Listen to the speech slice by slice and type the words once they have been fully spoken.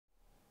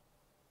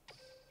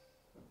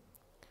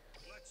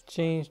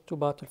Change to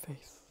battle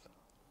phase.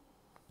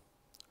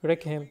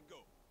 Wreck him.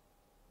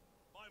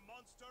 My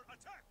monster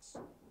attacks.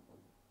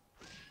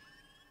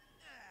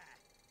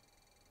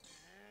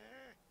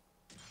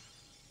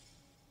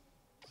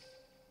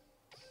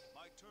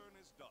 My turn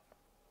is done.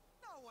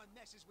 No one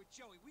messes with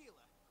Joey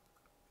Wheeler.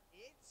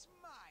 It's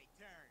my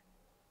turn.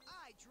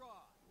 I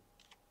draw.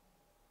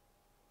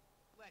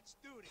 Let's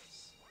do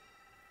this.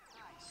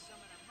 I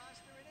summon a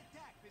monster in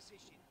attack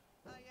position.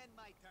 I end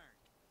my turn.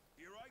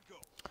 Here I go.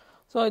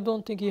 So I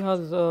don't think he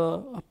has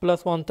a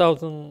plus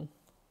 1000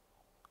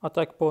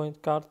 attack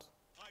point card.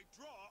 I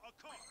draw a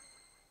card.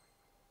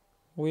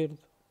 Weird.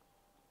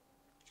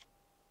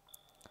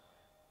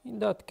 In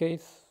that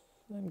case,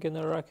 I'm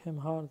gonna rack him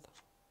hard.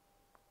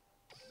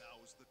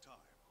 Now's the time.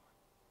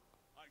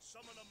 I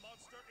summon a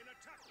monster in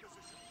attack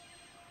position.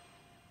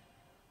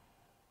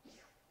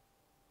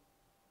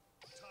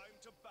 Time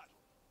to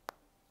battle.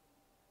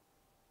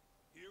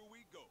 Here we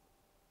go.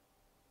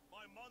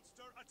 My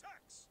monster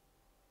attacks.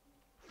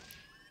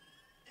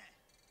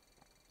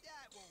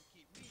 That won't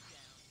keep me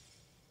down.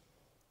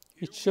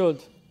 Here It should.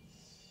 we go.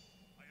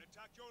 I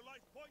attack your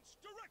life points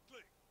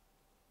directly.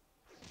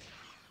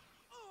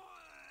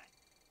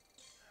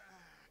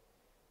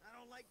 I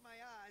don't like my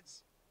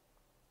odds.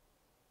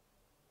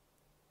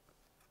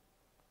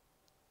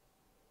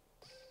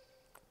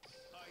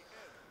 I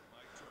end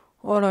my turn.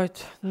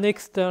 Alright,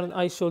 next turn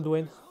I should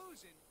win.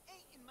 Losing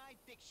ain't in my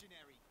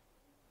dictionary.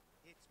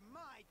 It's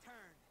my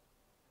turn.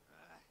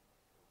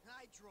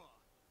 I draw.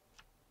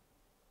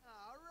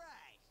 All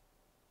right.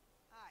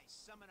 I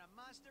summon a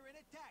monster in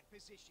attack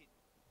position.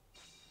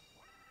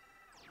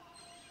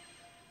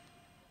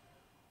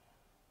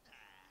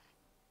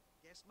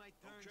 Guess my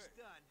turn's Okay.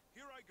 done.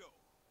 Here I go.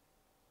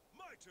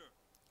 My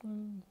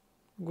turn.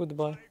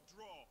 Goodbye. I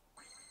draw.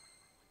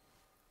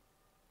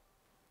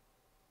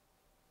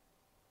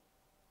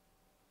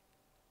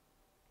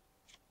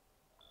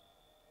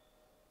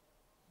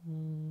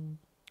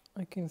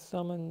 I can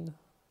summon.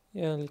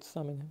 Yeah, let's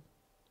summon him.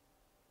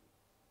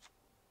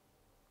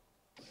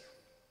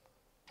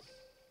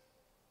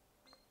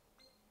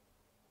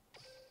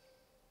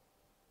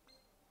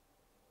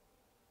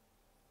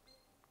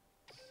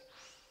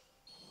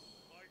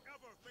 My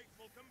ever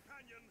faithful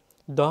companion.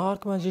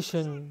 Dark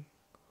Magician.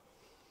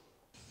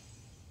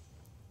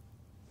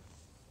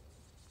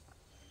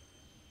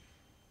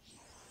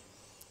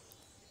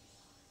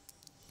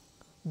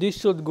 This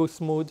should go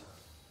smooth.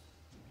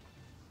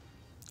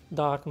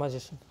 Dark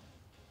Magician.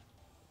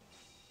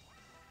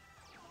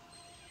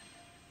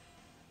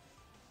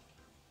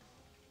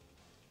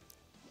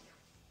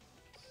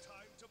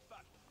 Time to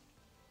battle.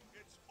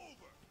 It's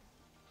over.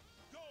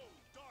 Go,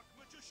 Dark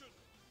Magician.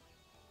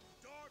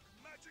 Dark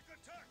magic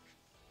attack.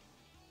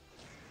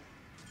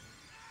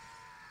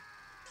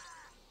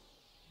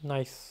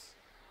 Nice.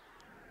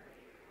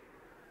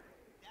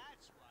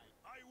 That's right.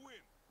 I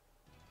win.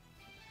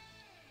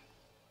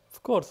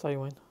 Of course I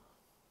win.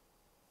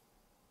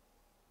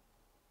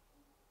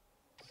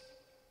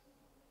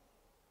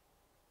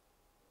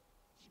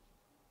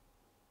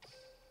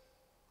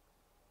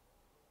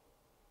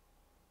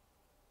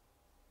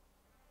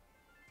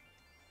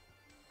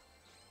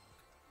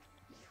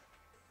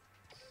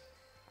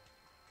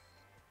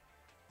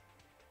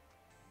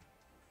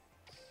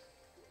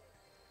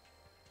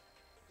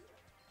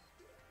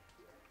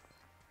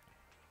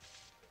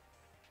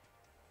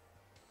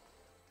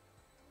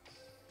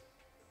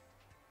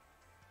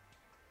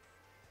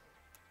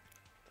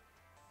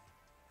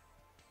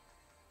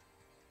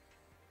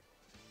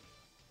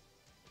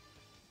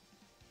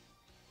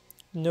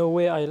 No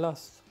way I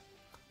lost.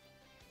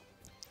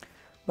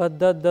 But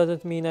that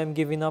doesn't mean I'm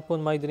giving up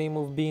on my dream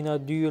of being a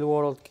dual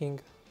world king.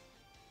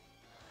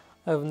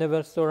 I've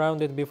never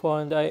surrounded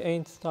before and I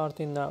ain't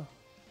starting now.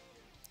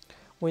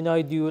 When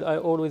I duel, I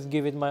always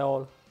give it my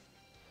all.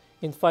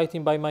 And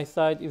fighting by my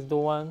side is the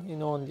one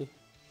and only.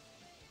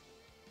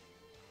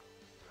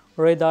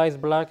 Red Eyes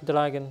Black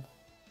Dragon.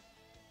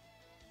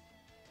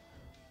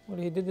 Well,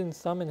 he didn't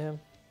summon him.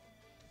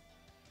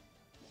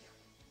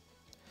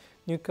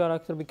 New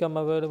character become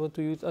available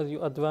to use as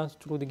you advance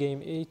through the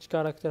game. Each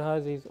character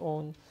has his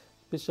own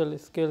special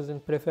skills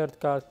and preferred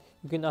cards.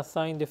 You can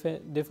assign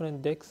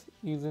different decks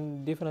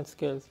using different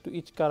skills to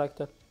each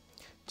character.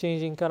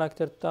 Changing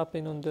character,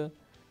 tapping on the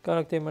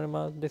character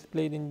map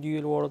displayed in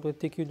Duel World will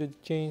take you to the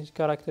change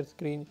character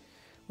screen,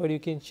 where you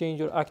can change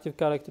your active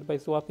character by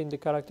swapping the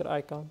character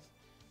icons.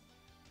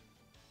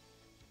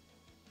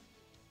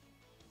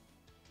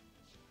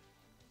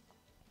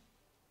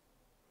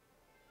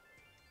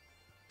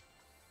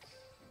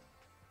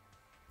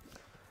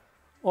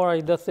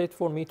 Alright, that's it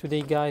for me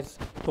today, guys.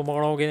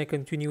 Tomorrow we're gonna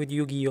continue with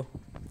Yu-Gi-Oh!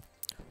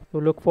 So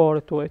look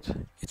forward to it.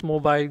 It's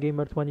Mobile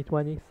Gamer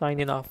 2020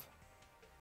 signing off.